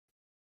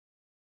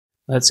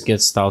Let's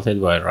get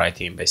started by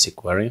writing a basic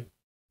query.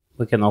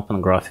 We can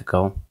open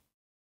GraphQL,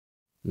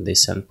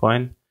 this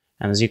endpoint,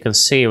 and as you can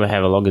see, we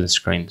have a login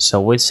screen.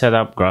 So we set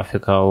up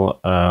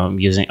GraphQL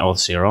using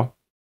Auth0,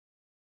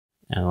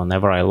 and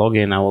whenever I log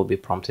in, I will be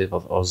prompted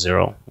with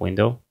Auth0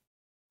 window,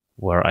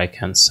 where I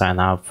can sign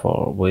up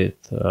with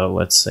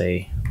let's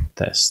say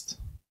test.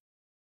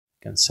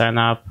 I can sign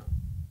up.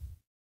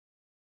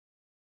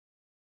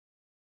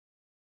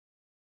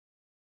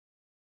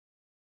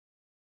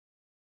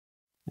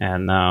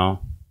 And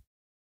now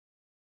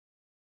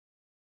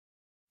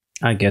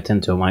I get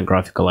into my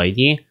GraphQL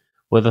ID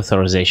with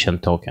authorization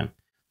token.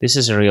 This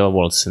is a real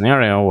world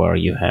scenario where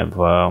you have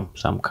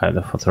some kind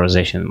of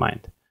authorization in mind.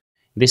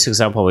 In this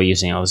example, we're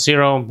using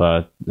Auth0,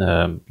 but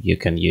you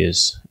can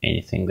use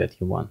anything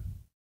that you want.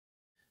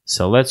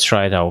 So let's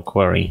write our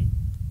query.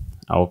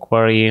 Our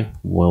query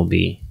will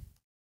be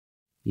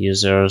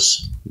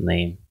users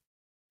name.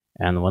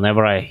 And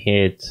whenever I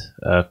hit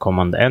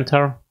Command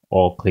Enter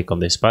or click on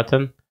this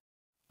button,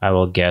 I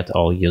will get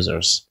all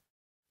users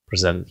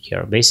presented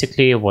here.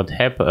 Basically, what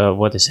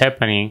is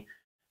happening,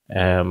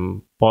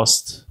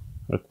 post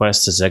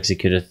request is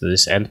executed to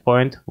this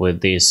endpoint with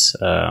these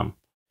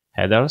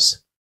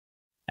headers,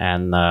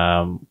 and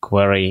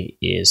query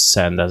is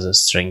sent as a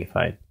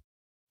stringified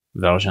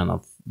version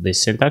of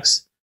this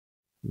syntax.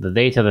 The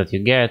data that you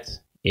get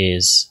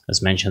is,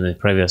 as mentioned in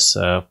previous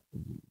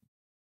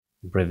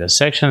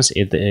sections,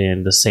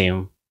 in the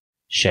same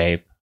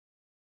shape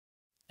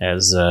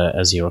as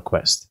your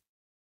request.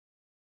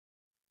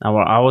 Now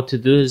our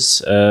to-dos,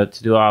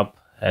 to-do app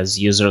has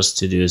users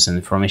to-dos and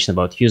information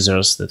about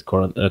users that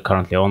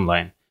currently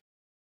online.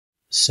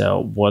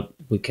 So what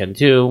we can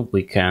do,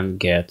 we can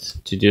get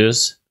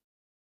to-dos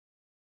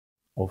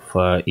of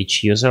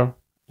each user,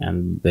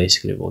 and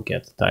basically we'll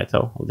get the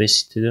title of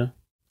this to-do.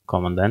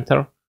 Command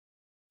Enter.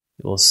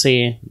 You will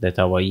see that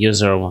our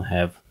user will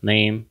have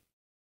name,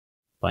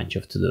 bunch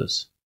of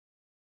to-dos.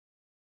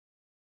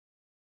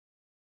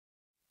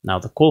 Now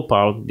the cool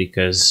part,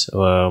 because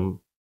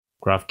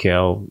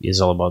GraphQL is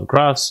all about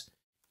graphs,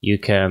 you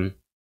can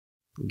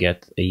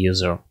get a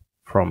user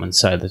from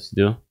inside the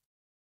to-do.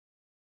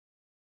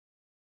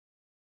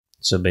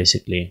 So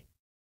basically,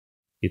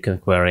 you can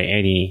query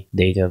any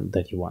data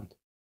that you want.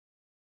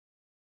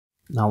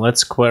 Now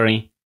let's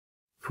query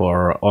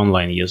for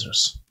online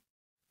users.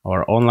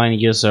 Our online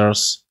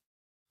users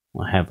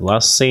will have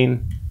last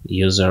seen,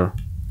 user,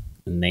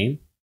 and name.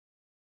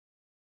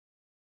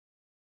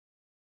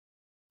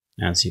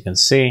 As you can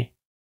see,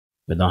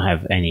 we don't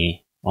have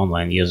any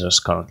online users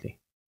currently.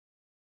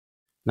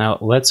 Now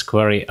let's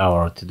query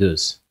our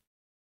to-dos,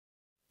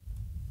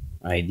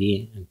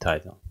 ID and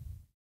title.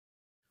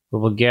 We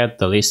will get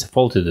the list of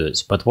all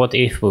to-dos, but what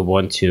if we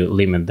want to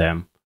limit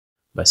them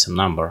by some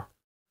number?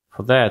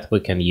 For that, we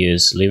can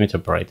use limit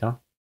operator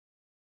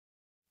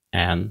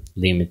and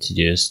limit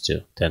to-dos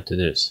to 10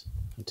 to-dos.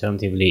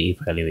 Alternatively,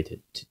 if I limit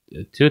it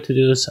to 2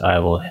 to-dos, I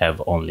will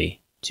have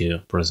only 2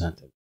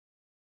 presented.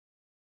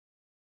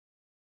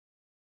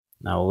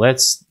 Now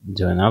let's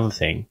do another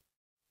thing.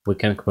 We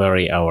can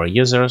query our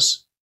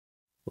users.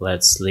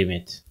 Let's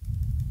limit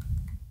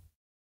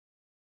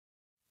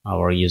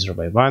our user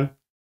by 1,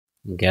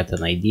 get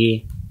an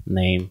ID,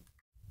 name,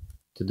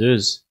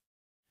 to-dos,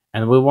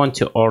 and we want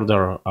to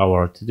order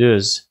our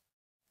to-dos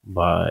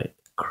by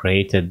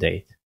created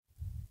date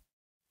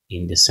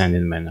in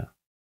descending manner.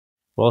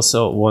 We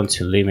also want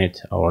to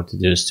limit our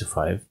to-dos to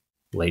 5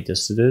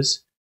 latest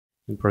to-dos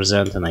and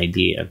present an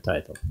ID and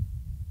title.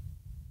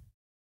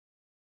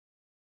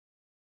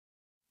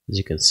 As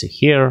you can see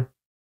here,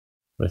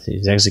 everything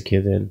is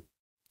executed,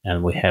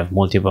 and we have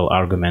multiple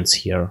arguments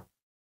here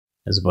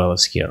as well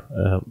as here.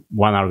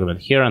 One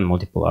argument here and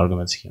multiple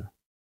arguments here.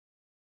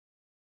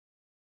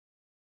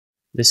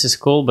 This is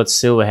cool, but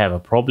still we have a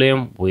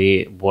problem.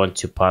 We want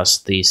to pass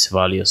these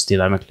values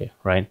dynamically,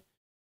 right?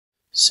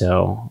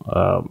 So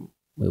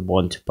we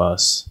want to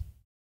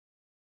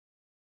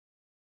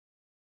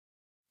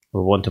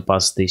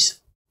pass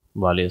these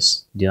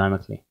values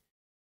dynamically.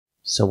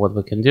 So what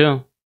we can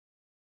do,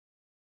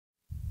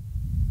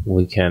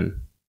 we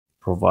can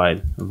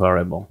provide a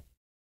variable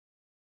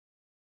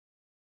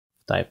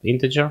type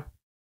integer,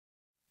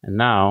 and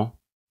now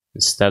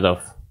instead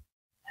of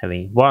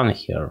having 1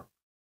 here,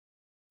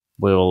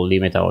 we will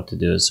limit our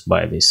to-dos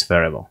by this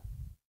variable.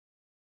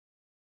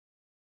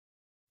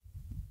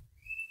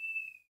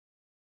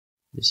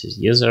 This is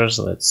users,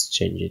 let's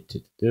change it to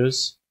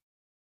to-dos.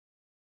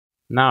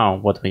 Now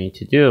what we need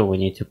to do, we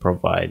need to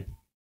provide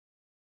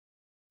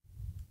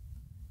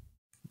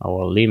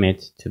our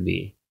limit to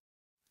be,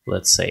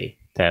 let's say,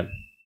 10.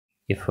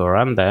 If we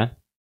run that,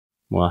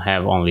 we'll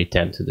have only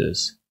 10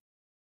 to-dos,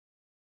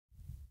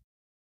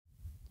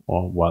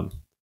 or 1,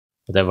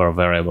 whatever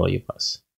variable you pass.